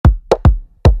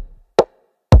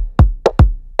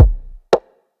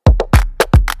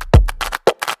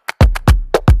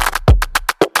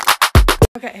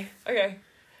Okay.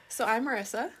 So I'm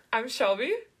Marissa. I'm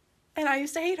Shelby. And I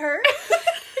used to hate her.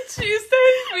 She used to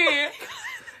hate me.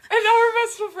 And now we're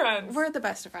best of friends. We're the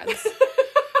best of friends.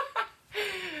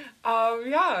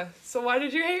 Yeah. So why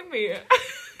did you hate me?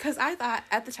 Because I thought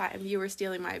at the time you were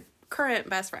stealing my current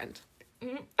best friend.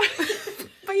 Mm.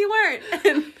 But you weren't.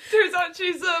 Turns out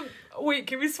she's wait,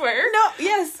 can we swear? No,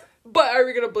 yes. But are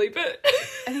we gonna bleep it?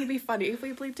 I think it'd be funny if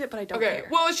we bleeped it, but I don't care.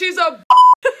 Well, she's But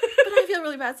I feel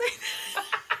really bad saying that.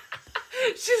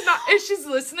 she's not. If she's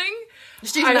listening,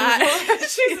 She's not.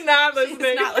 She's not listening.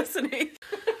 She's not listening.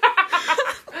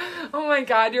 Oh my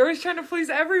god, you're always trying to please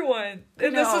everyone.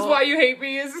 And this is why you hate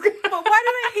me. Is But why did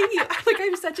I hate you? Like,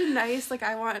 I'm such a nice,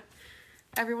 I want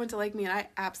everyone to like me, and I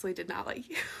absolutely did not like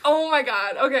you. Oh my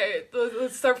god. Okay,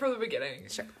 let's start from the beginning.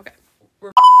 Sure, okay.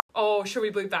 Oh, should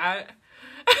we bleep that?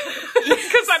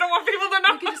 Because I don't want people to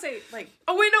know. You could just say,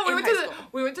 oh wait, no,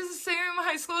 we went to the same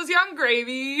high school as Young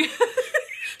Gravy.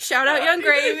 Shout out Young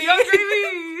Gravy. Young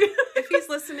Gravy. If he's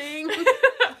listening.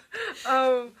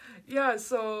 Yeah,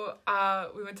 so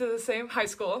we went to the same high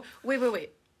school.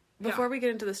 Wait. Before we get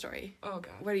into the story. Oh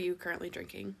god. What are you currently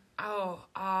drinking? Oh,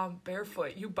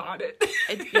 Barefoot. You bought it.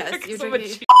 Yes, you're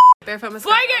drinking Barefoot Moscato.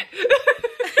 Flag it!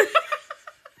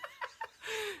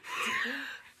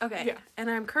 Okay. Yeah. And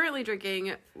I'm currently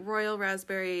drinking Royal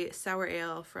Raspberry Sour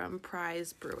Ale from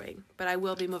Prize Brewing, but I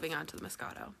will be moving on to the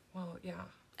Moscato. Well, yeah.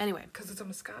 Anyway. Because it's a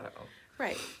Moscato.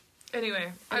 Right.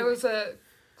 Anyway, I was a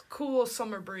cool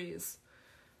summer breeze.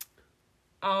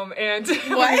 And what?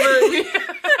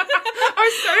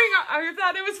 I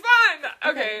thought it was fun.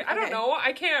 Okay, I don't okay. know.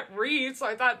 I can't read, so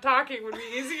I thought talking would be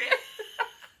easier.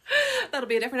 That'll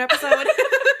be a different episode.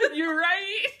 You're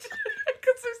right.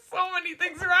 Because there's so many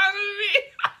things wrong with me.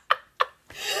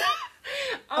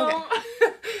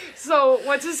 So,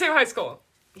 went to the same high school.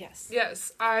 Yes.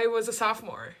 Yes, I was a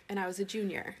sophomore. And I was a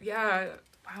junior. Yeah.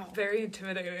 Wow. Very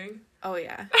intimidating. Oh,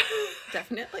 yeah.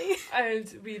 Definitely. And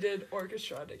we did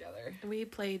orchestra together. We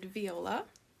played viola.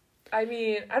 I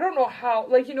mean, I don't know how,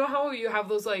 you know how you have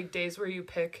those, days where you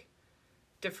pick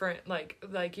different, like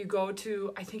you go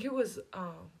to, I think it was,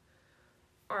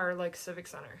 our, Civic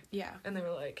Center. Yeah. And they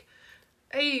were like,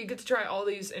 hey, you get to try all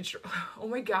these instruments. Oh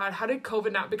my god, how did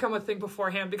COVID not become a thing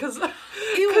beforehand? Because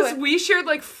we shared,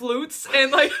 flutes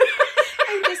and,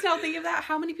 I'm just now thinking of that.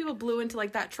 How many people blew into,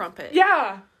 that trumpet?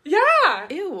 Yeah. Yeah.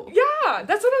 Ew. Yeah,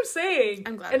 that's what I'm saying.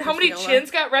 I'm glad. And how many chins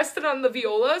got rested on the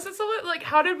violas and stuff?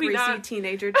 How did we Greasy not?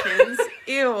 teenager chins.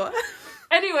 Ew.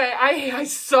 Anyway, I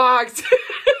sucked.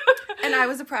 And I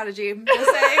was a prodigy.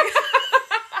 Just saying.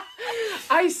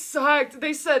 I sucked.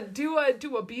 They said do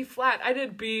a B flat. I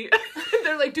did B.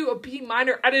 They're like do a B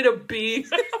minor. I did a B.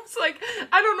 I was like,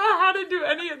 I don't know how to do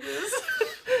any of this.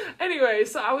 Anyway,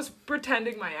 so I was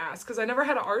pretending my ass because I never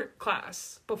had an art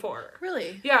class before.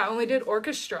 Really? Yeah, I only did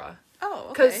orchestra. Oh,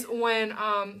 okay. Because when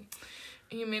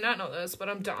you may not know this, but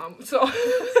I'm dumb. So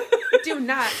do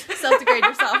not self-degrade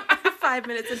yourself 3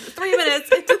 minutes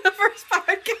into the first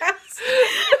podcast.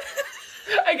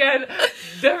 Again,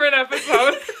 different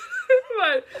episode.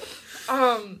 But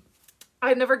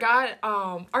I never got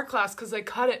art class because they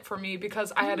cut it for me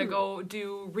because I had to go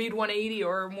do Read 180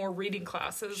 or more reading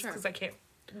classes because I can't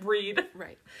read.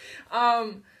 Right.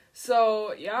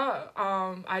 So yeah,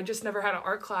 I just never had an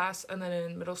art class, and then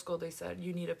in middle school they said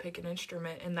you need to pick an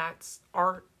instrument, and that's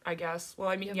art, I guess. Well,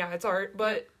 I mean, yeah, it's art,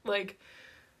 but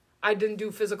I didn't do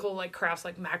physical crafts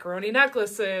like macaroni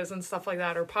necklaces and stuff like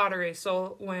that or pottery.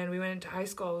 So when we went into high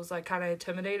school, I was kind of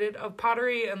intimidated of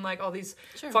pottery and all these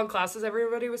fun classes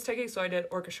everybody was taking. So I did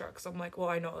orchestra because I'm like, well,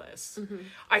 I know this. Mm-hmm.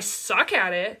 I suck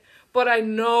at it, but I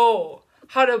know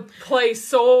how to play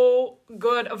so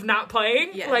good of not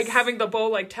playing. Yes. Having the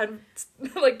bow 10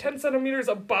 centimeters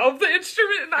above the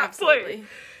instrument and not play.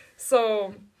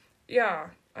 So yeah,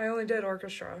 I only did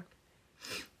orchestra.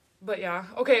 But yeah,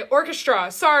 okay,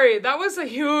 orchestra. Sorry, that was a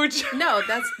huge. No,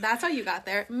 that's how you got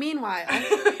there. Meanwhile,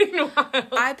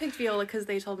 I picked viola because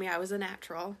they told me I was a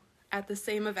natural at the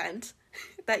same event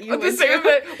that you went to. The same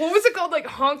event. What was it called?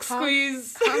 Honk,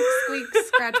 squeeze, honk, squeak,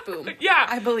 scratch, boom. Yeah,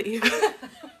 I believe.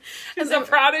 She's a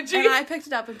prodigy. And I picked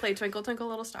it up and played Twinkle Twinkle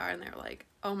Little Star, and they were like,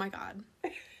 "Oh my god,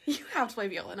 you have to play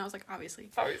viola." And I was like,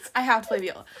 "Obviously, I have to play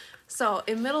viola." So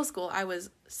in middle school, I was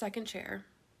second chair.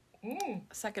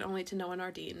 Second only to Noah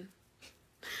Nardine.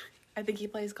 I think he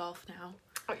plays golf now.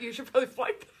 Oh, you should probably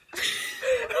fly that.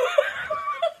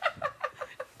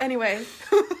 Anyway.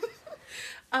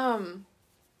 And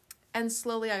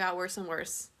slowly I got worse and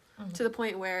worse. To the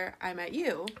point where I met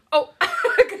you. Oh,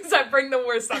 because I bring the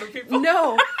worst out of people.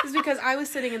 No, it's because I was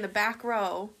sitting in the back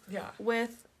row. Yeah.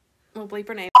 With, bleep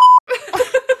her name.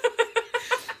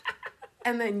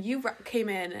 And then you came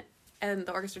in And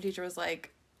the orchestra teacher was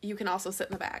like, you can also sit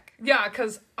in the back. Yeah,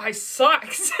 because I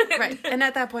sucked. Right. And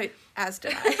at that point, as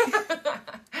did I.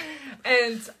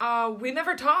 And we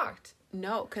never talked.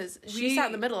 No, because she sat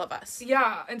in the middle of us.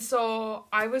 Yeah, and so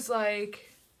I was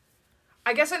like,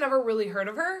 I guess I never really heard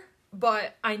of her,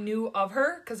 but I knew of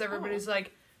her because everybody's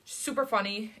like super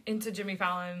funny, into Jimmy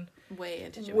Fallon. Way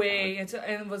into Jimmy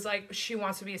Fallon. And was like, she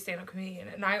wants to be a stand-up comedian.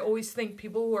 And I always think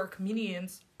people who are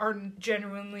comedians are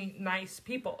genuinely nice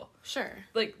people. Sure.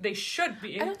 Like, they should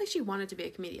be. I don't think she wanted to be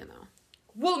a comedian, though.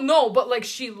 Well, no, but, like,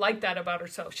 she liked that about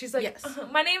herself. She's like, yes.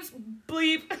 My name's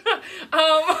Bleep.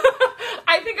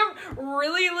 I think I'm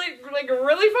really, like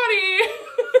really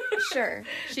funny. Sure.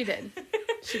 She did.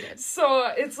 She did.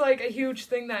 So, it's, like, a huge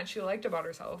thing that she liked about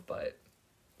herself, but...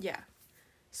 Yeah.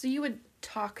 So you would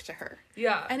talk to her.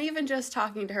 Yeah. And even just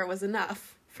talking to her was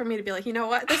enough for me to be like, you know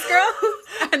what? This girl,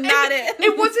 not it.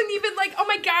 It wasn't even like, oh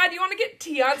my God, you want to get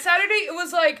tea on Saturday? It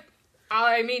was like,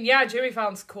 I mean, yeah, Jimmy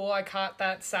Fallon's cool. I caught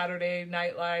that Saturday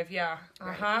Night Live. Yeah.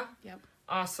 Uh-huh. Right. Yep.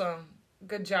 Awesome.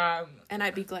 Good job. And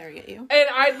I'd be glaring at you. And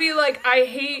I'd be like, I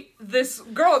hate this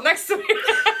girl next to me.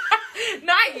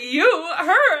 Not you,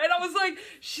 her. And I was like,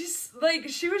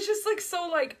 she was just like, so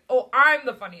like, oh, I'm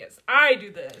the funniest. I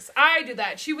do this. I do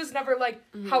that. She was never like,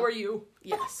 how are you?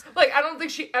 Yes. Like, I don't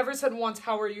think she ever said once,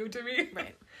 how are you to me?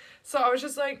 Right. So I was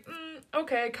just like,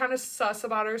 okay, kind of sus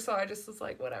about her. So I just was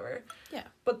like, whatever. Yeah.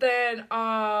 But then,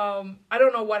 I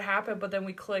don't know what happened, but then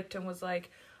we clicked and was like,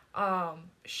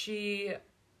 she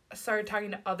started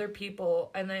talking to other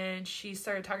people. And then she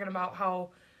started talking about how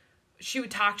she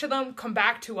would talk to them, come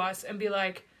back to us, and be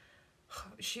like,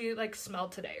 she, like,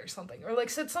 smelled today or something. Or, like,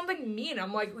 said something mean.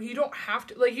 I'm like, you don't have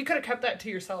to. Like, you could have kept that to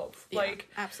yourself. Yeah, like,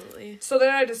 absolutely. So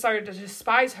then I decided to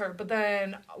despise her. But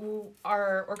then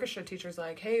our orchestra teacher's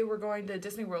like, hey, we're going to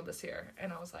Disney World this year.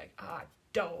 And I was like,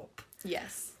 dope.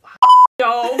 Yes.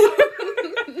 Dope.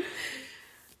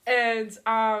 And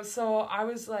so I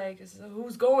was like,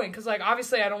 who's going? Because, like,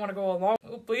 obviously I don't want to go along.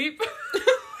 Oh, bleep.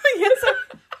 Yes.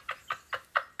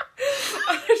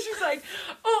 She's like,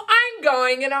 oh, I'm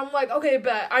going. And I'm like, okay,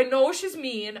 but I know she's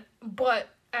mean, but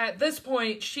at this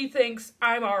point, she thinks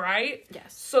I'm all right.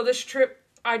 Yes. So this trip,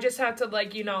 I just have to,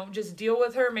 like, you know, just deal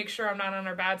with her, make sure I'm not on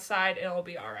her bad side, and it'll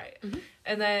be all right. Mm-hmm.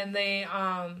 And then they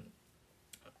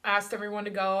asked everyone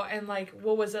to go, and, like,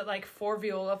 what was it, like, 4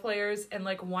 viola players and,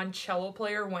 like, 1 cello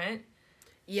player went?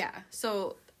 Yeah.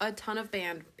 So a ton of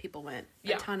band people went.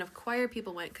 Yeah. A ton of choir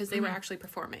people went because they were actually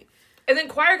performing. And then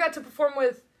choir got to perform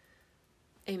with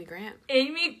Amy Grant.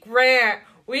 Amy Grant.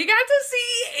 We got to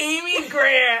see Amy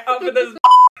Grant up in this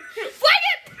flag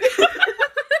it!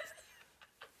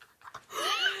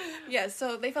 Yeah,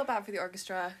 so they felt bad for the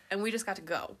orchestra, and we just got to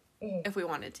go if we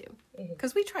wanted to.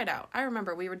 Because we tried out. I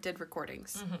remember we did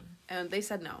recordings, and they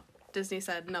said no. Disney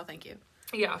said, no, thank you.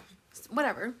 Yeah.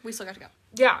 Whatever. We still got to go.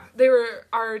 Yeah.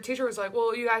 Our teacher was like,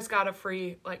 well, you guys got a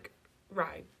free, like,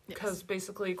 ride. Because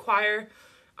basically choir,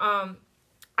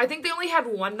 I think they only had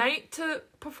 1 night to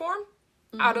perform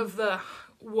out of the,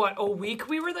 a week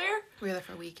we were there? We were there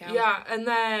for a week, yeah. Yeah, and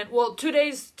then, 2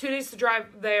 days to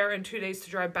drive there and 2 days to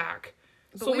drive back.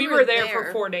 But so we were there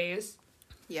for 4 days.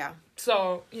 Yeah.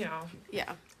 So, you know.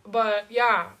 Yeah. But,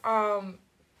 yeah, and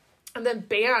then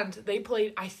band, they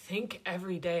played, I think,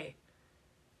 every day.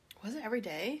 Was it every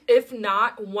day? If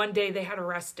not, one day they had a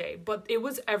rest day. But it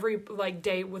was every, like,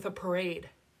 day with a parade.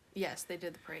 Yes, they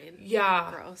did the parade.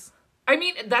 Yeah. Gross. I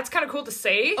mean, that's kind of cool to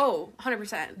say. Oh,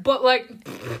 100%. But, like,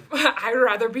 I'd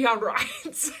rather be on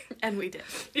rides. And we did.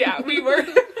 Yeah, we were.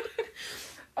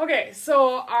 Okay,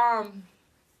 so,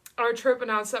 our trip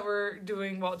announced that we're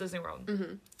doing Walt Disney World.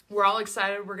 Mm-hmm. We're all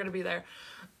excited. We're going to be there.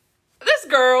 This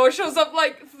girl shows up,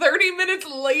 like, 30 minutes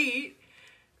late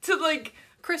to, like...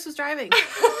 Chris was driving.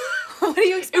 What do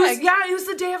you expect? It was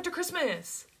the day after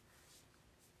Christmas.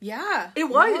 Yeah. It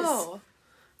was. Whoa.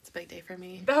 It's a big day for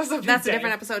me. That's a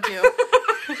different episode, too.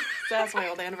 That's my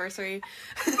old anniversary.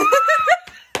 Oh,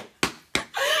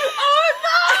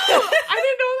 no! I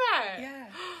didn't know that. Yeah.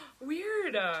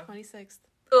 Weird. 26th.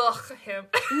 Ugh, him.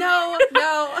 No.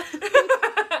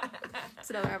 It's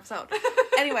another episode.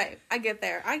 Anyway, I get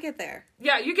there.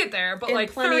 Yeah, you get there, but in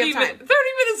like 30 minutes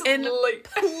late.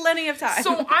 Plenty of time.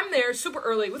 So I'm there super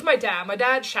early with my dad. My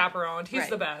dad chaperoned. He's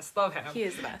the best. Love him. He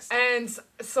is the best. And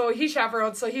so he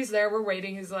chaperoned. So he's there. We're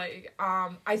waiting. He's like,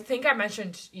 I think I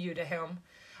mentioned you to him.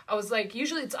 I was like,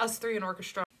 usually it's us 3 in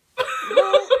orchestra.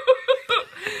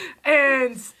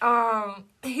 And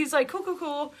he's like,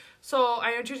 cool. So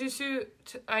I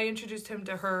introduced him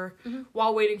to her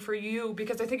while waiting for you,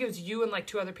 because I think it was you and like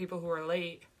 2 other people who were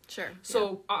late. Sure.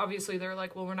 So obviously they're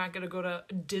like, well, we're not going to go to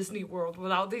Disney World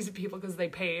without these people because they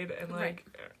paid. And like,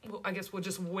 well, I guess we'll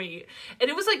just wait. And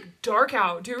it was like dark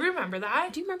out. Do you remember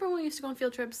that? Do you remember when we used to go on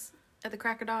field trips at the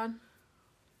crack of dawn?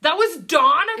 That was dawn?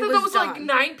 I thought that was dawn. like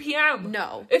 9 p.m.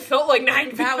 No. It felt like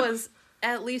 9 p.m. That was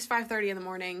at least 5:30 in the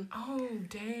morning. Oh,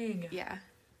 dang. Yeah.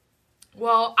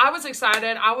 Well, I was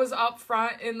excited. I was up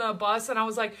front in the bus and I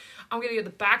was like, I'm going to get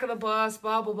the back of the bus,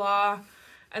 blah, blah, blah.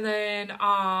 And then,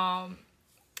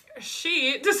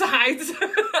 she decides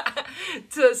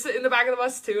to sit in the back of the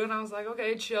bus too, and I was like,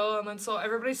 okay, chill. And then so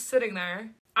everybody's sitting there.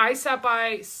 I sat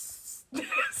by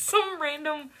some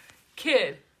random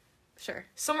kid. Sure.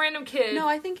 Some random kid. No,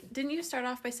 I think, didn't you start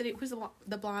off by sitting, who's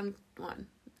the blonde one?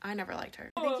 I never liked her.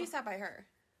 I think you sat by her.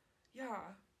 Yeah.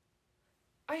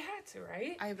 I had to,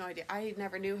 right? I have no idea. I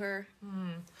never knew her.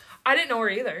 I didn't know her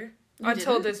either.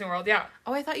 Until didn't? Disney World, yeah.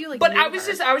 Oh, I thought you But knew I was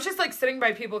her. just like sitting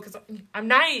by people because I'm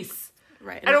nice.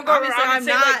 Right. I don't go obviously around and I'm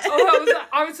say not. like, oh,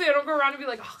 obviously I don't go around and be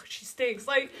like, oh, she stinks.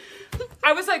 Like,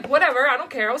 I was like, whatever, I don't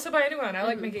care. I'll sit by anyone. I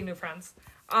like making new friends.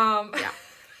 Yeah.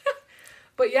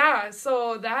 But yeah,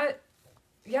 so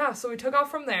we took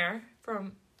off from there,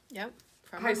 from Yep.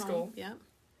 From high home. school. Yep.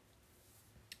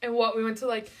 And we went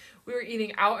to we were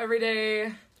eating out every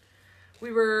day.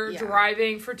 We were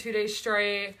driving for 2 days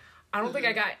straight. I don't think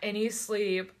I got any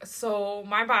sleep. So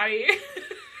my body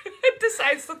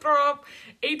decides to throw up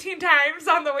 18 times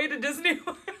on the way to Disney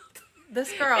World.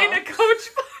 This girl In a coach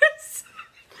bus.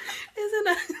 is in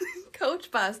a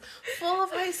coach bus full of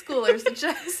high schoolers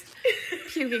just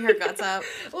puking her guts up.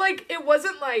 Like, it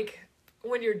wasn't like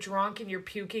when you're drunk and you're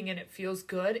puking and it feels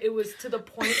good. It was to the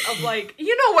point of like,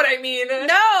 you know what I mean?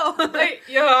 No! Like,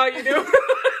 yeah, you do.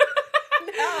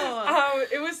 No.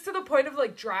 It was to the point of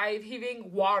like drive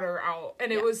heaving water out,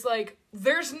 and it was like,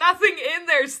 there's nothing in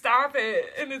there, stop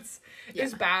it. And it's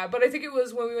bad. But I think it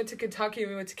was when we went to Kentucky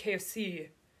and we went to KFC.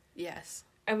 Yes.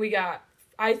 And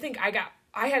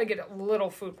I had to get a little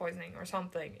food poisoning or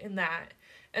something in that.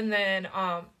 And then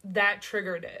that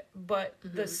triggered it. But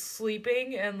the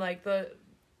sleeping and like the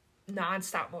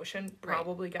non-stop motion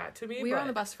probably got to me. We were on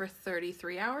the bus for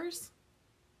 33 hours.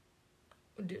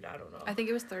 Dude, I don't know. I think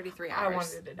it was 33 hours. I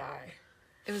wanted to die.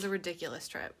 It was a ridiculous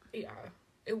trip. Yeah,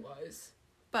 it was.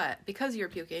 But because you were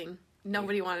puking,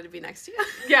 nobody wanted to be next to you.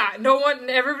 Yeah,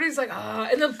 everybody's like, ah.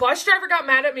 And the bus driver got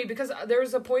mad at me because there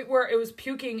was a point where it was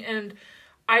puking and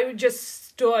I just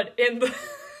stood in the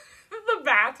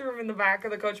bathroom in the back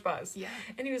of the coach bus. Yeah.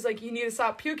 And he was like, you need to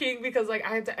stop puking because like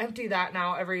I have to empty that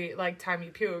now every like time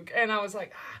you puke. And I was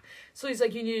like, ah. So he's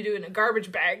like, you need to do it in a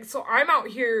garbage bag. So I'm out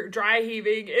here dry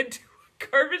heaving into a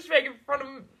garbage bag in front of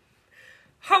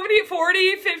how many,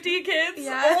 40, 50 kids?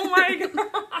 Yeah. Oh my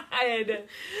God.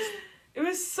 It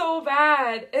was so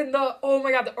bad. And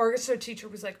the orchestra teacher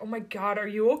was like, oh my God, are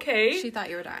you okay? She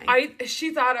thought you were dying.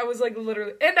 She thought I was like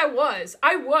literally, and I was.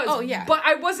 Oh yeah. But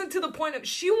I wasn't to the point of,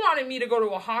 she wanted me to go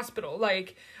to a hospital.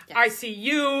 Like,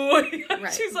 ICU.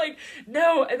 Right. She's like,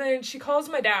 no. And then she calls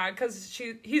my dad because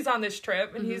he's on this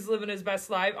trip and he's living his best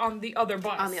life on the other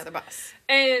bus.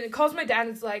 And calls my dad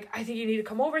and is like, I think you need to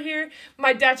come over here.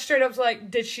 My dad straight up's like,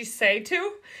 did she say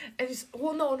to? And he's,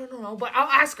 well, no. But I'll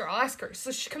ask her.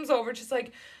 So she comes over and she's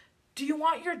like, do you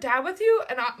want your dad with you?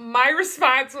 And my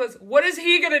response was, what is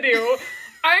he going to do?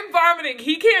 I'm vomiting.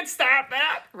 He can't stop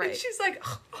that. Right. And she's like,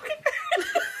 oh, okay.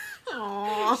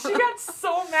 Aww. She got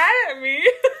so mad at me.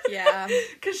 Yeah.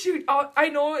 Because I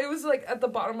know it was like at the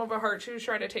bottom of her heart, she was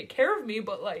trying to take care of me,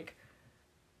 but like.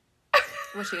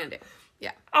 What's she gonna do?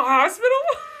 Yeah. A hospital?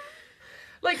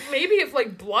 Like maybe if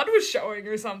like blood was showing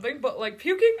or something, but like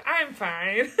puking, I'm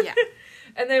fine. Yeah.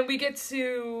 And then we get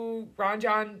to Ron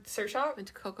John Surf Shop. Went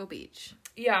to Cocoa Beach.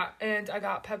 Yeah, and I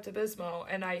got Pepto-Bismol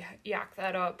and I yacked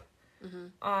that up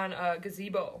on a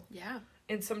gazebo. Yeah.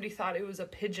 And somebody thought it was a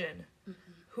pigeon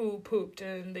who pooped,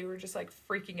 and they were just like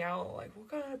freaking out, like, what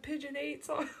kind of pigeon ate?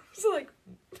 So I was like,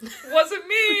 wasn't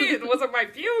me. It wasn't my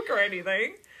puke or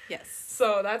anything. Yes.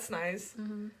 So that's nice.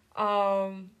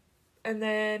 And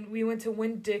then we went to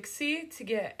Winn-Dixie to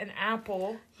get an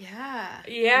apple. Yeah.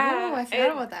 Yeah. Oh, I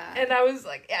forgot about that. And I was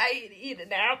like, I eat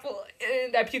an apple.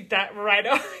 And I puked that right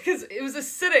up because it was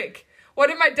acidic. Why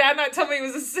did my dad not tell me it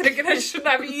was acidic and I should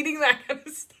not be eating that kind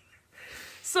of stuff?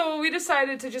 So we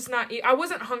decided to just not eat. I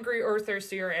wasn't hungry or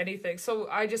thirsty or anything. So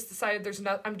I just decided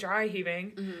I'm dry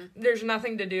heaving. There's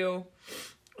nothing to do.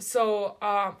 So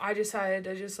I decided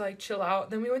to just like chill out.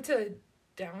 Then we went to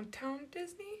downtown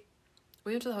Disney.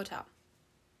 We went to the hotel.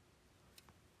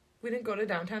 We didn't go to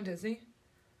downtown Disney?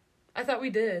 I thought we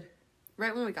did.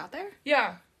 Right when we got there?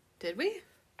 Yeah. Did we?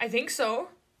 I think so.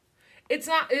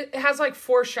 It has like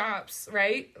 4 shops,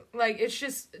 right? Like it's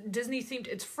just Disney themed.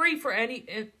 It's free for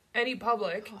any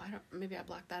public. Oh, maybe I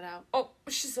blocked that out. Oh,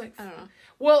 she's like, I don't know.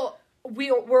 Well,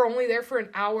 we were only there for an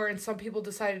hour, and some people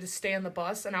decided to stay on the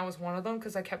bus, and I was one of them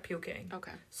because I kept puking.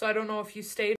 Okay. So I don't know if you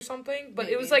stayed or something, but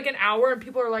maybe. it was like an hour, and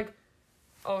people are like,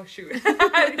 oh, shoot.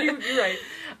 You're right.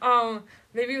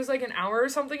 Maybe it was like an hour or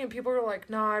something, and people were like,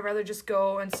 no, I'd rather just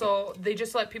go. And so they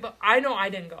just let people... I know I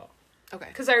didn't go. Okay.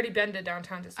 Because I already been to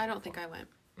downtown. I don't think I went.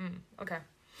 Okay.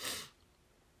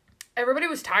 Everybody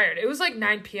was tired. It was like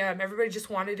 9 p.m. Everybody just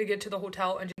wanted to get to the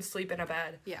hotel and just sleep in a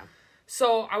bed. Yeah.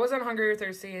 So I wasn't hungry or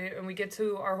thirsty, and we get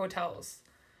to our hotels.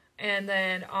 And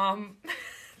then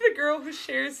the girl who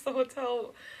shares the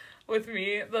hotel with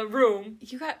me, the room.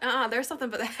 You got... there's something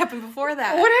that happened before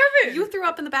that. What happened? You threw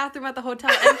up in the bathroom at the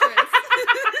hotel entrance.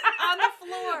 On the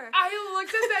floor. I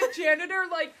looked at that janitor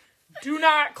like, do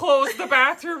not close the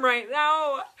bathroom right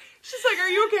now. She's like, are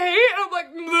you okay? And I'm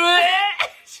like, bleh.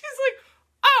 She's like,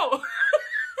 oh.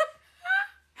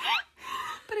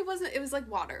 But it wasn't, it was like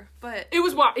water, but... It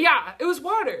was water. Yeah, it was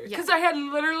water. Because Yeah. I had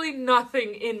literally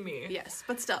nothing in me. Yes,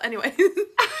 but still, anyway.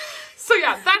 So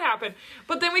yeah, that happened.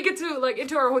 But then we get to like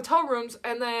into our hotel rooms,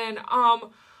 and then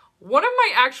one of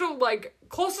my actual like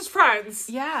closest friends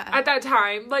Yeah. at that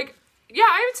time, like, yeah,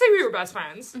 I would say we were best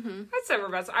friends. I'd say we're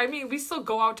best. I mean, we still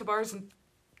go out to bars and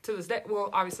to this day. Well,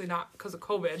 obviously not because of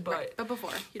COVID, but Right, but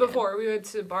before. before we went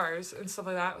to bars and stuff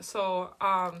like that. So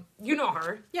you know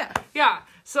her. Yeah. Yeah.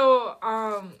 So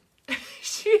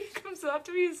she comes up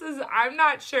to me and says, I'm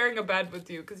not sharing a bed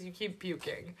with you because you keep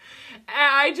puking. And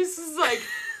I just was like,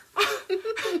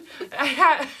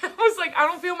 I was like, I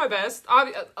don't feel my best.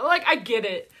 Like, I get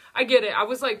it. I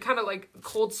was like, kind of like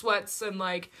cold sweats and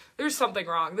like, there's something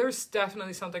wrong. There's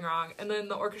definitely something wrong. And then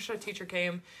the orchestra teacher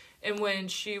came, and when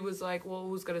she was like, well,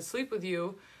 who's going to sleep with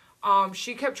you?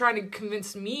 She kept trying to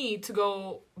convince me to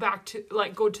go back to,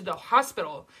 like, go to the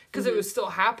hospital because it was still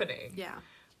happening. Yeah.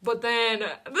 But then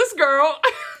this girl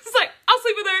is like, I'll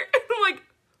sleep with her. And I'm like,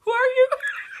 who are you?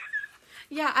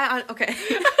 Yeah, okay.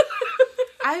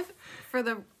 For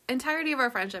the entirety of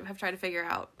our friendship, have tried to figure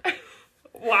out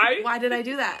why did I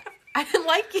do that? I didn't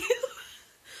like you.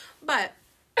 But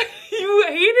you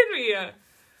hated me.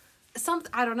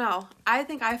 I don't know. I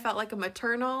think I felt like a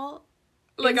maternal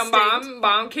like instinct. a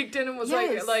mom kicked in and was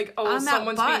Yes, like, oh, on that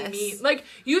someone's being bus. mean. Like,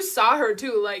 you saw her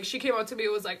too. Like, she came up to me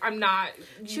and was like, I'm not.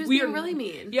 She was being really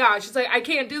mean. Yeah, she's like, I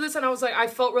can't do this. And I was like, I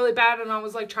felt really bad, and I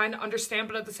was like trying to understand,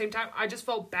 but at the same time, I just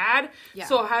felt bad. Yeah.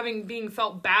 So being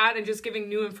felt bad and just giving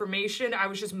new information, I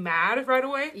was just mad right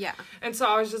away. Yeah. And so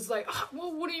I was just like, oh,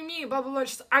 well, what do you mean? Blah, blah, blah.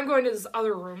 She's, I'm going to this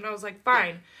other room. And I was like,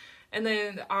 fine. Yeah. And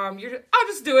then I'll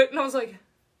just do it. And I was like,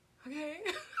 okay.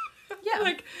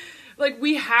 Yeah. Like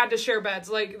we had to share beds.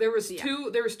 Like there was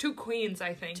two queens,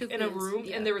 I think, in a room,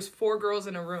 and there was 4 girls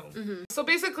in a room. Mm-hmm. So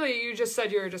basically, you just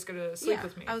said you were just gonna sleep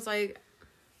with me. I was like,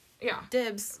 yeah,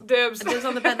 dibs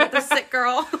on the bed with the sick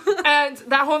girl. And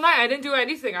that whole night, I didn't do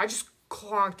anything. I just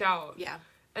clonked out. Yeah.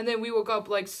 And then we woke up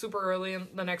like super early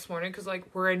the next morning because like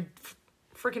we're in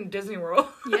freaking Disney World.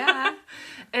 Yeah.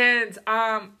 And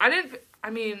I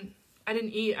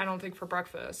didn't eat, I don't think, for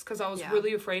breakfast because I was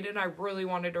really afraid and I really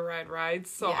wanted to ride rides.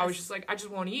 So I was just like, I just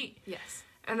won't eat. Yes.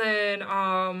 And then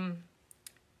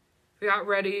we got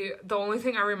ready. The only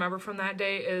thing I remember from that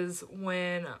day is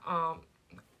when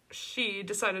she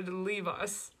decided to leave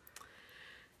us.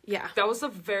 Yeah. That was the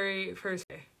very first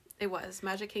day. It was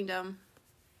Magic Kingdom.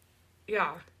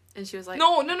 Yeah. And she was like...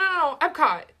 No.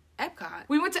 Epcot. Epcot?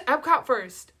 We went to Epcot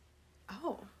first.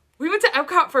 Oh. We went to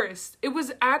Epcot first. It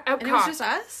was at Epcot. And it was just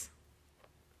us?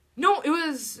 No, it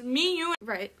was me, you,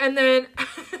 right. And then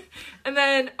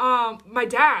my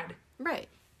dad. Right.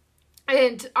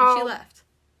 And she left.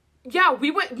 Yeah,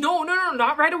 we went. No,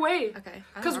 not right away. Okay.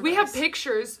 Because we have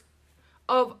pictures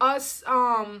of us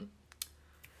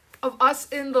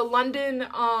in the London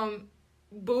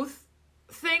booth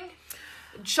thing.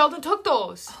 Sheldon took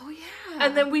those. Oh yeah.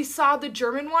 And then we saw the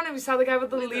German one, and we saw the guy with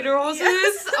the lederhoses.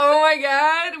 Yes. Oh my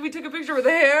god. We took a picture with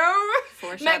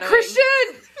him. Met Christian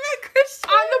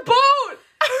on the boat.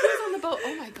 He was on the boat.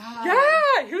 Oh my god.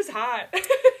 Yeah, he was hot.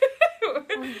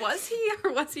 Was he,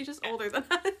 or was he just older than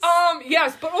us?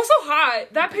 Yes, but also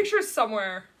hot. That picture is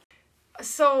somewhere.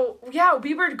 So yeah,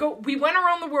 we went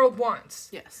around the world once.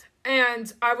 Yes.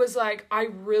 And I was like, I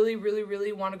really, really,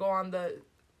 really want to go on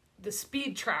the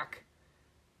speed track.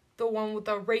 The one with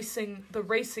the racing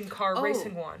car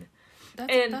racing one.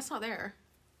 That's not there.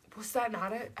 Was that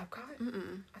not at Epcot?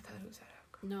 Mm-mm. I thought it was at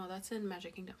Epcot. No, that's in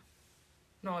Magic Kingdom.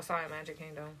 No, it's not at Magic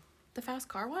Kingdom. The fast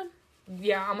car one?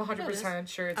 Yeah, I'm 100%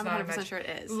 sure it's not at Magic. I'm 100% sure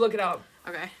it is. Look it up.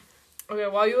 Okay,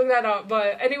 while you look that up.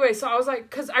 But anyway, so I was like,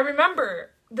 because I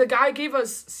remember the guy gave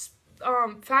us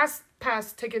fast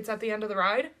pass tickets at the end of the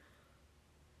ride.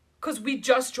 because we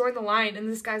just joined the line, and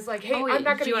this guy's like, hey, I'm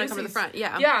not going to use these. Do you want to come to the front?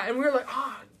 Yeah. Yeah, and we were like,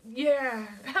 oh, yeah,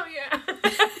 hell yeah.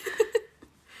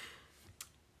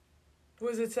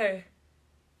 What does it say?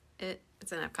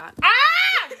 It's an Epcot. Ah!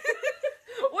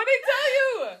 What'd I tell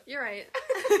you? You're right.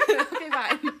 Okay,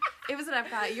 fine. It was an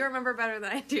Epcot. You remember better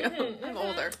than I do. I'm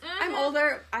older. I'm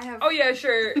older. I have... Oh, yeah,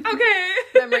 sure. Okay.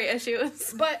 memory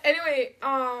issues. But anyway,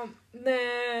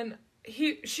 then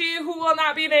she who will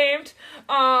not be named,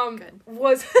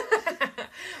 was,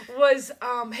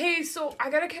 hey, so I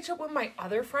gotta catch up with my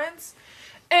other friends.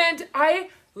 And I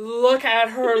look at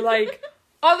her like,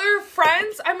 other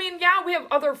friends? I mean, yeah, we have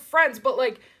other friends, but,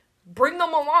 like, bring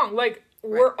them along. Like,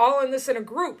 we're all in this in a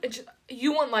group. And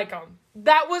you wouldn't like them.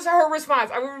 That was her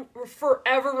response. I will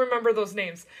forever remember those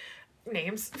names.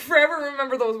 Forever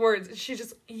remember those words.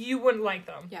 You wouldn't like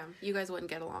them. Yeah, you guys wouldn't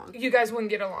get along.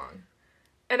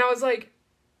 And I was like,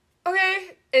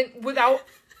 okay. And without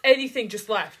anything, just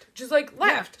left. Left.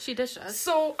 Yeah, she dished us.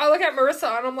 So I look at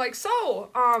Marissa and I'm like,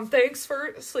 thanks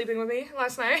for sleeping with me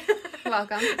last night.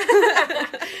 Welcome.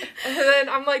 And then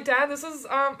I'm like, Dad, this is,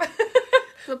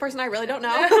 the person I really don't know.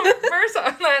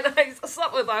 Marissa, that I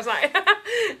slept with last night.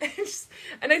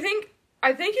 And I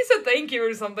think he said thank you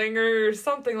or something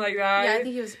like that. Yeah, I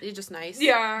think he was just nice.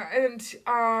 Yeah, and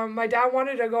my dad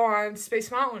wanted to go on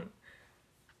Space Mountain.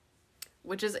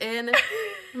 Which is in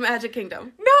Magic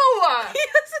Kingdom. No!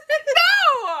 Yes,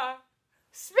 no!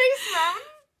 Space Mountain?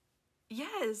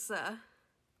 Yes.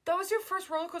 That was your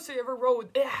first roller coaster you ever rode.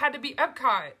 It had to be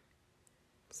Epcot.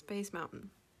 Space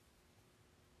Mountain.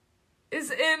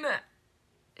 Is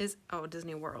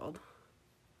Disney World.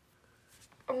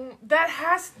 Oh,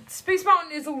 Space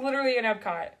Mountain is literally in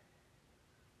Epcot.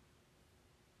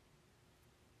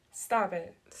 Stop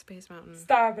it. Space Mountain.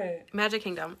 Stop it. Magic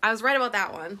Kingdom. I was right about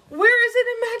that one. Where is it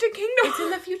in Magic Kingdom? It's in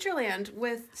the Futureland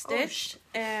with Stitch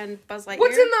and Buzz Lightyear.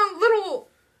 What's in the little...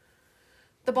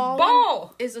 The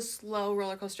ball is a slow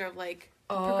roller coaster of, like,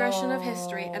 progression of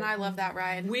history, and I love that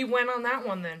ride. We went on that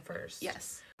one then first.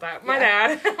 Yes. My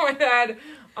dad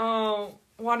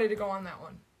wanted to go on that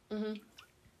one. Mm-hmm.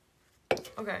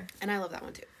 Okay. And I love that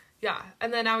one too. Yeah,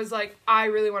 and then I was like, I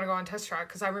really want to go on Test Track,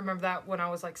 because I remember that when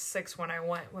I was like 6 when I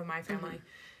went with my family.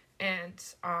 And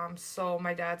so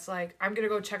my dad's like, I'm going to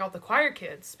go check out the choir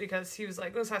kids, because he was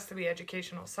like, this has to be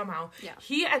educational somehow. Yeah.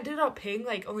 He ended up paying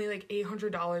like only like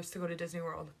 $800 to go to Disney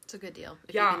World. It's a good deal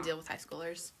if you can deal with high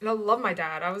schoolers. And I love my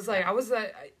dad. I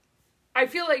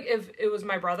feel like if it was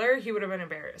my brother, he would have been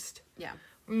embarrassed. Yeah.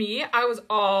 Me, I was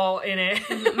all in it.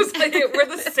 It was like, we're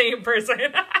the same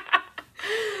person.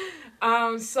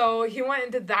 So he went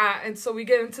and did that, and so we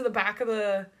get into the back of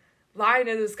the line,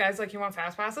 and this guy's like, you want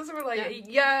fast passes? And we're like,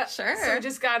 yeah. Sure. So we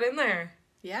just got in there.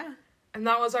 Yeah. And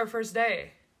that was our first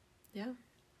day. Yeah.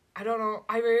 I don't know.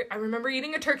 I remember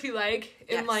eating a turkey leg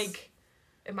in like,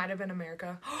 it might have been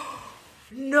America.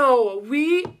 No,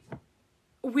 we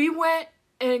went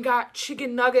and got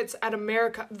chicken nuggets at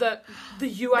America, the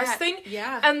U.S. thing.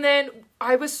 Yeah. And then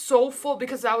I was so full,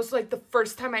 because that was like the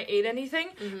first time I ate anything,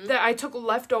 that I took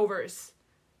leftovers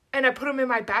and I put them in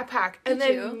my backpack. And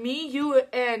then me, you,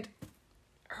 and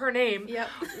her name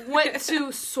went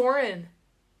to Soarin'.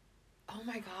 Oh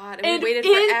my God. And we waited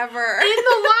forever. In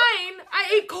the line,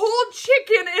 I ate cold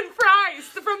chicken and fries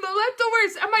from the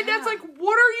leftovers. And my dad's like,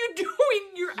 what are you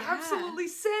doing? You're absolutely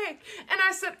sick. And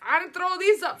I said, I didn't throw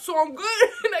these up, so I'm good.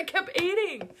 And I kept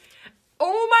eating.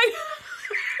 Oh my God.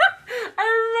 I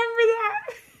remember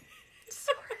that.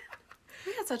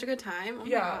 We had such a good time. Oh my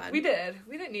God. We did.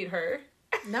 We didn't need her.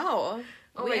 No.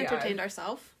 We entertained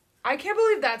ourselves. I can't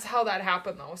believe that's how that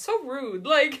happened, though. So rude.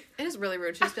 Like, it is really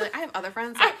rude. She'd just be like, I have other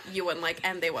friends that you wouldn't like,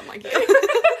 and they wouldn't like you. And I'm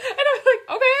like,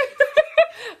 okay.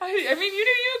 I mean, you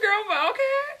do you, girl, but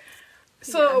okay.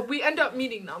 So we end up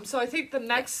meeting them. So I think the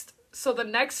next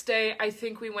day, I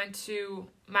think we went to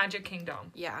Magic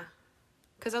Kingdom. Yeah.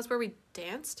 Because that's where we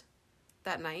danced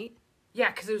that night.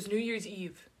 Yeah, because it was New Year's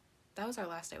Eve. That was our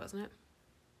last day, wasn't it?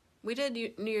 We did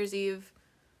New Year's Eve.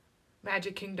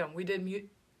 Magic Kingdom. We did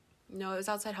No, it was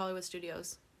outside Hollywood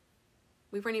Studios.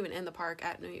 We weren't even in the park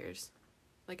at New Year's.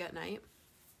 Like, at night.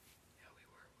 Yeah, we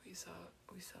were. We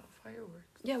saw fireworks.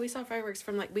 Yeah, we saw fireworks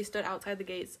from, like, we stood outside the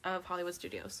gates of Hollywood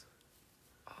Studios.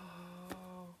 Oh.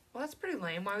 Well, that's pretty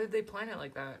lame. Why did they plan it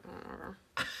like that? I don't know.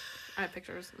 I have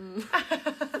pictures.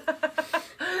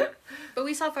 But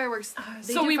we saw fireworks.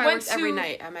 So we went every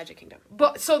night at Magic Kingdom.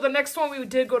 But, so the next one we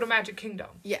did go to Magic Kingdom?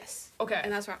 Yes. Okay.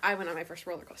 And that's where I went on my first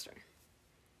roller coaster.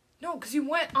 No, because you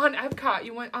went on Epcot.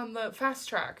 You went on the fast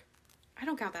track. I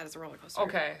don't count that as a roller coaster.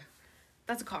 Okay.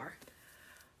 That's a car.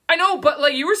 I know, but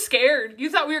like you were scared. You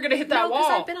thought we were gonna hit that wall. No,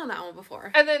 because I've been on that one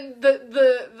before. And then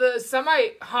the semi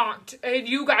honked, and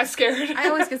you got scared. I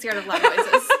always get scared of loud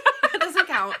noises. That doesn't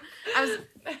count. I was,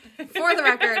 for the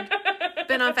record,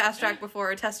 been on Fast Track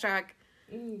before, Test Track,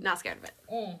 not scared of it.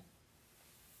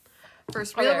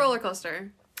 First real roller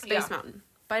coaster, Space Mountain.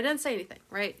 But I didn't say anything,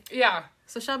 right? Yeah.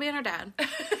 So Shelby and her dad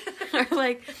are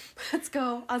like, let's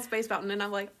go on Space Mountain. And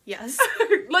I'm like, yes.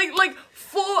 like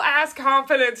full ass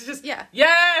confidence. Just, yeah.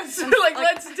 Yes. like,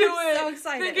 let's do it. So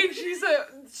excited. Thinking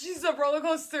she's a roller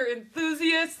coaster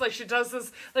enthusiast. Like, she does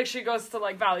this, like, she goes to,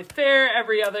 like, Valley Fair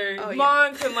every other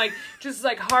month. And, like, just,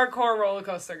 like, hardcore roller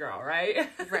coaster girl, right?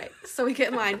 Right. So we get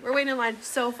in line. We're waiting in line.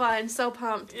 So fun. So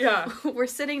pumped. Yeah. We're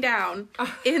sitting down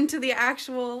into the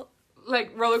actual...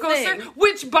 like roller coaster,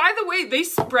 which by the way, they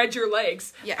spread your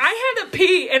legs. Yes. I had to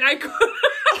pee and I couldn't.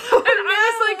 And I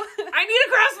was like, I need to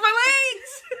cross my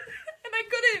legs, and I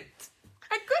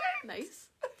couldn't. Nice.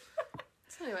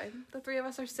 So anyway, the three of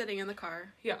us are sitting in the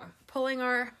car. Yeah. Pulling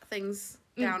our things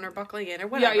down or buckling in or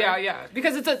whatever. Yeah.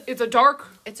 Because it's a dark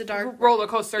roller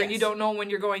coaster, and you don't know when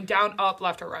you're going down, up,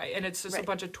 left, or right, and it's just a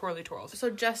bunch of twirly twirls.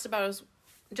 So just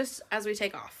as we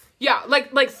take off. Yeah,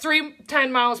 like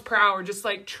 10 miles per hour, just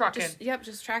like trucking.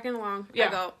 Just tracking along. Yeah. I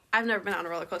go, I've never been on a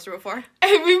roller coaster before.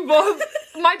 And we both,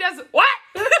 my dad's, what?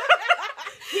 He's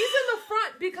in the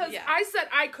front because I said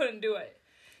I couldn't do it.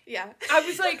 Yeah. I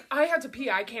was like, I have to pee,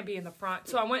 I can't be in the front.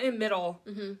 So I went in middle.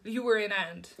 Mm-hmm. You were in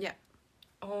end. Yeah.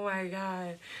 Oh my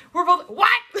God. We're both, what?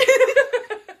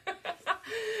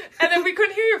 And then we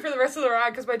couldn't hear you for the rest of the ride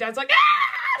because my dad's like,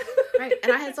 ah! Right,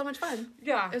 and I had so much fun.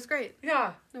 Yeah. It was great.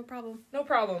 Yeah. No problem.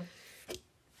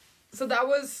 So that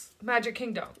was Magic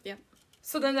Kingdom. Yeah.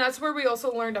 So then that's where we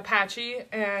also learned Apache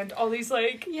and all these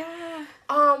like... Yeah.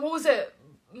 What was it?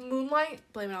 Moonlight?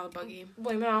 Blame It on the Buggy.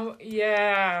 Blame It on...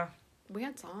 Yeah. We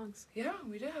had songs. Yeah,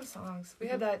 we did have songs. We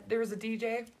had that... There was a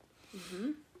DJ.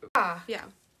 Mm-hmm. Yeah.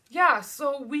 Yeah,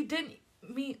 so we didn't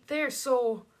meet there,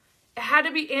 so it had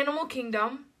to be Animal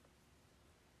Kingdom.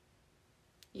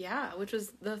 Yeah, which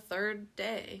was the third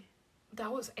day.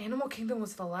 That was... Animal Kingdom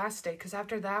was the last day, because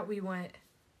after that we went...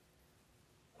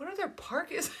 What other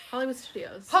park is... Hollywood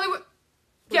Studios. Hollywood...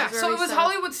 Yeah, so it was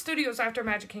Hollywood Studios after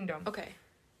Magic Kingdom. Okay.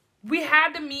 We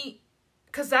had to meet...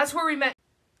 Because that's where we met...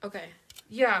 Okay.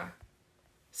 Yeah.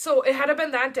 So it had to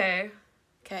been that day.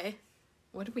 Okay.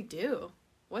 What did we do?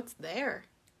 What's there?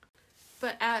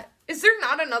 But Is there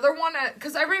not another one at...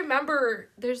 Because I remember...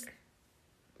 There's...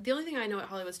 The only thing I know at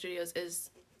Hollywood Studios is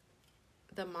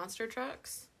the monster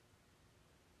trucks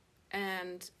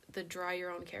and the draw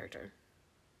your own character.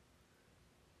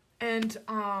 And,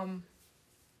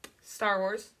 Star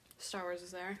Wars. Star Wars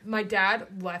is there. My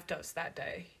dad left us that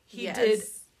day. He did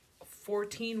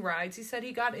 14 rides. He said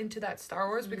he got into that Star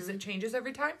Wars because it changes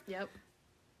every time. Yep.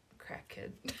 Crack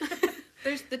kid.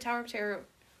 There's the Tower of Terror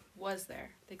was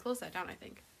there. They closed that down, I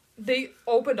think. They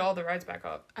opened all the rides back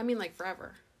up. I mean, like,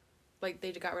 forever. Like,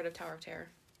 they got rid of Tower of Terror.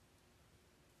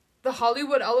 The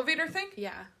Hollywood elevator thing?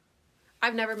 Yeah.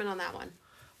 I've never been on that one.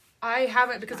 I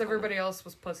haven't because everybody else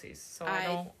was pussies, so I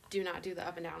don't... do not do the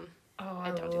up and down. Oh, I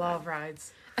love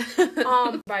rides.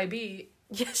 By B.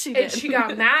 Yes, she did. And she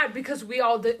got mad because we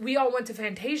all went to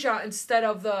Fantasia instead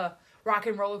of the Rock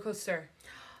and Roller Coaster.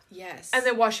 Yes. And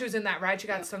then while she was in that ride, she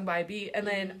got stung by a bee. And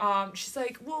then she's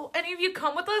like, "Will any of you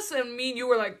come with us?" And me and you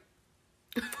were like,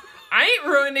 "I ain't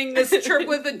ruining this trip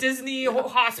with the Disney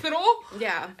hospital."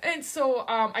 Yeah. And so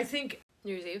I think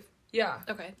New Year's Eve. Yeah.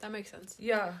 Okay, that makes sense.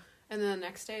 Yeah. And then the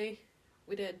next day,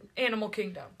 we did Animal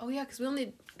Kingdom. Oh yeah, because we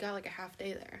only got like a half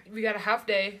day there. We got a half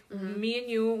day. Mm-hmm. Me and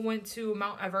you went to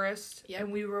Mount Everest. Yep.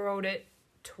 And we rode it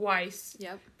twice.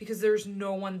 Yep. Because there's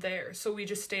no one there, so we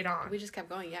just stayed on. We just kept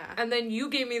going, yeah. And then you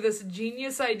gave me this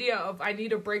genius idea of I need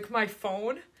to break my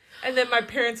phone, and then my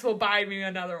parents will buy me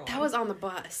another one. That was on the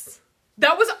bus.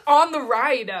 That was on the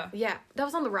ride. Yeah, that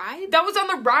was on the ride? That was on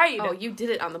the ride. Oh, you did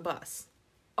it on the bus.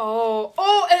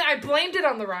 Oh, and I blamed it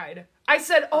on the ride. I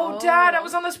said, Dad, I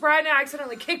was on this ride and I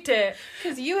accidentally kicked it.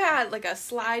 Because you had, like, a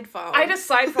slide phone. I had a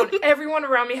slide phone. Everyone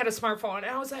around me had a smartphone. And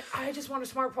I was like, I just want a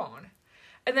smartphone.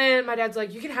 And then my dad's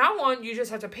like, you can have one. You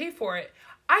just have to pay for it.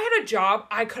 I had a job.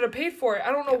 I could have paid for it.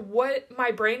 I don't know what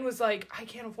my brain was like. I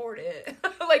can't afford it.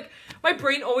 Like, my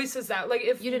brain always says that. Like,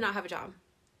 if you did not have a job.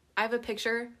 I have a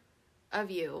picture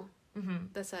of you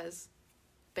that says,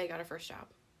 Bae got her first job.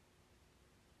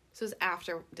 So it was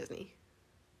after Disney.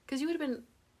 Because you would have been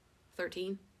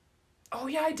 13. Oh,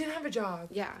 yeah, I did have a job.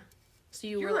 Yeah. So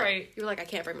You're were right. Like, you were like, I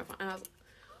can't break my phone. And I was like,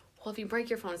 well, if you break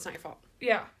your phone, it's not your fault.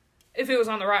 Yeah. If it was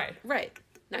on the ride. Right.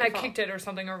 And I kicked it or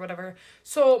something or whatever.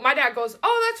 So my dad goes,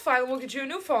 oh, that's fine. We'll get you a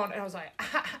new phone. And I was like,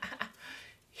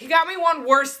 He got me one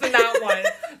worse than that one.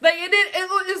 Like,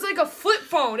 it was like a flip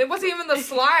phone. It wasn't even the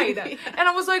slide. Yeah. And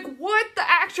I was like, what the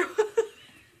actual...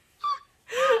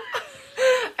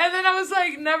 And then I was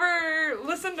like, never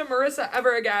listen to Marissa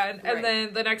ever again. And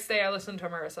then the next day I listened to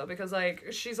Marissa because, like,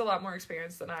 she's a lot more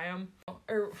experienced than I am.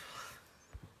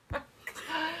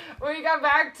 When we got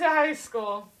back to high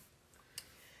school,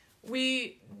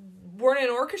 we weren't in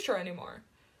orchestra anymore.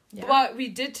 Yeah. But we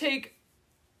did take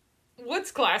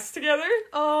Wood's class together.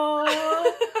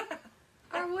 Oh,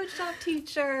 our woodshop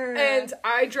teacher. And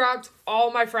I dropped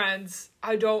all my friends.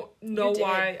 I don't know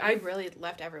why. I really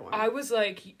left everyone. I was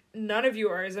like, none of you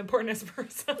are as important as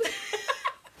Marissa.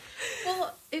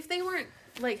 Well, if they weren't,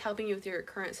 like, helping you with your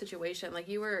current situation, like,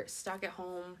 you were stuck at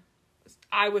home.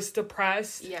 I was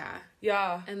depressed. Yeah.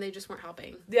 Yeah. And they just weren't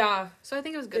helping. Yeah. So I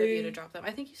think it was good of you to drop them.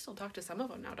 I think you still talk to some of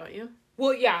them now, don't you?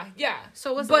 Well, yeah.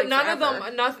 So it wasn't, but like, none forever. of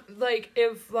them, nothing, like,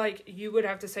 if, like, you would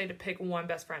have to say to pick one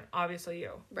best friend, obviously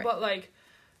you. Right. But,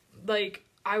 like,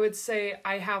 I would say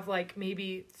I have, like,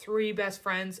 maybe 3 best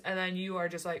friends, and then you are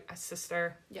just, like, a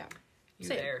sister. Yeah. You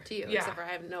Same there. to you, yeah. except for I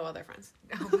have no other friends.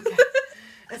 Oh, my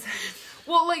God.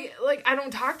 Well, like, I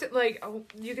don't talk to, like,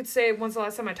 you could say when's the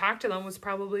last time I talked to them was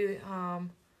probably, I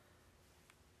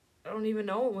don't even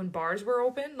know, when bars were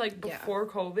open, like, before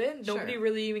COVID. Nobody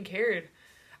really even cared.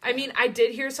 I mean, I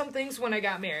did hear some things when I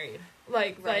got married.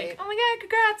 Like, oh my God,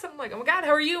 congrats. I'm like, oh my God,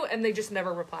 how are you? And they just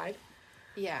never replied.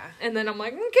 Yeah. And then I'm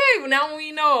like, okay, well, now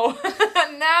we know.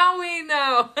 Now we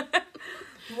know.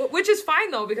 Which is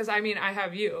fine, though, because, I mean, I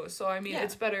have you. So, I mean,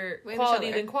 it's better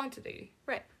quality than quantity.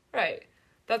 Right. Right.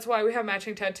 That's why we have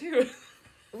matching tattoos.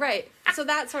 Right. So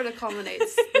that sort of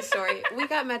culminates the story. We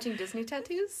got matching Disney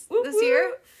tattoos this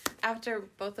year after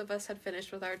both of us had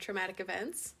finished with our traumatic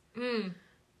events.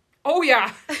 Oh,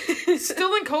 yeah.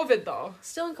 Still in COVID, though.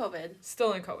 Still in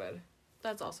COVID.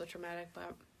 That's also traumatic,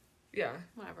 but... Yeah.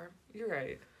 Whatever. You're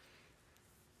right.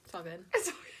 It's all good.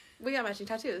 We got matching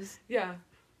tattoos. Yeah.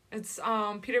 It's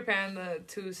Peter Pan, the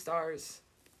 2 stars.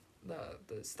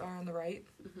 The star on the right.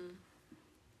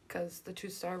 Because the 2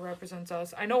 star represents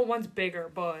us. I know one's bigger,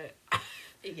 but...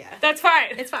 Yeah. That's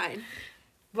fine. It's fine.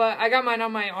 But I got mine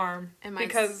on my arm. And mine's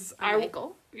because on my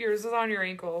ankle. Yours is on your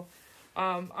ankle.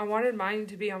 I wanted mine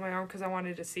to be on my arm because I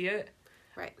wanted to see it.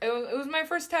 Right. It was my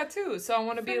first tattoo, so I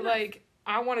want to be like,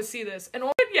 I want to see this. And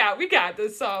yeah, we got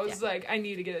this. So I was like, I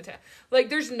need to get a tattoo. Like,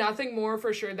 there's nothing more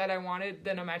for sure that I wanted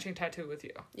than a matching tattoo with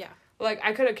you. Yeah. Like,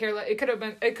 I could have cared. Like, it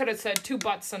could have said 2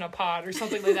 butts in a pod or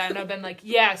something like that, and I've been like,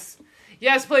 yes,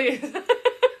 please.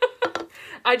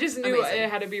 I just knew it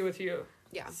had to be with you.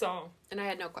 Yeah. So. And I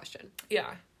had no question.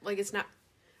 Yeah. Like, it's not.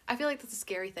 I feel like that's a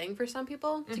scary thing for some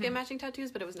people to get matching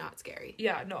tattoos, but it was not scary.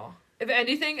 Yeah, no. If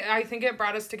anything, I think it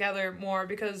brought us together more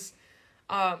because,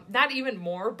 not even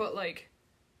more, but, like,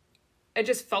 it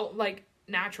just felt, like,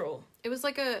 natural. It was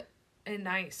like and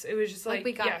nice. It was just, like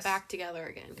we got back together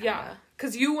again. Kinda. Yeah,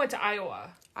 because you went to Iowa.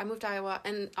 I moved to Iowa,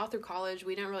 and all through college,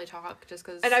 we didn't really talk just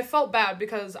because... And I felt bad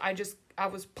because I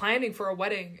was planning for a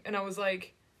wedding, and I was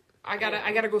like... I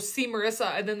gotta go see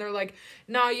Marissa, and then they're like,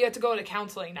 no, you have to go to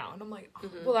counseling now. And I'm like,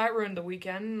 well, that ruined the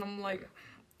weekend. And I'm like,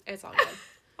 it's all good.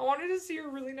 I wanted to see your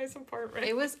really nice apartment.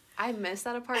 I missed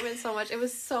that apartment so much. It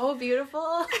was so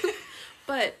beautiful.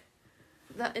 But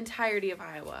the entirety of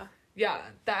Iowa. Yeah,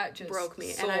 that just broke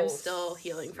me. And I'm still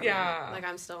healing from that. Like,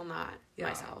 I'm still not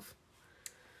myself.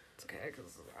 It's okay,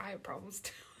 because I have problems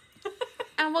too.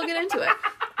 And we'll get into it.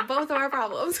 Both of our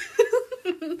problems.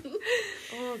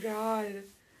 Oh, God.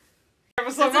 We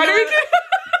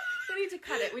need to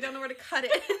cut it. We don't know where to cut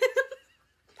it.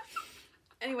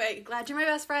 Anyway, glad you're my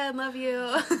best friend. Love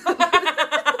you.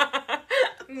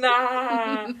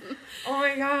 Nah. Oh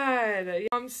my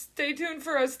God. Stay tuned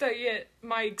for us to get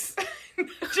mics.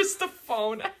 Just a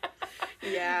phone.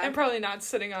 Yeah. And probably not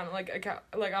sitting on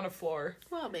like on a floor.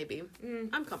 Well, maybe.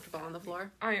 I'm comfortable on the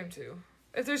floor. I am too.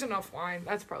 If there's enough wine,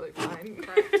 that's probably fine.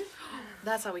 Correct.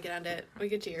 That's how we get on it. We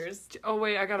get cheers. Oh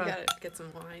wait, I gotta get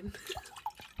some wine.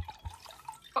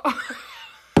 I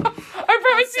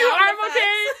promise you, I'm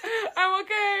okay.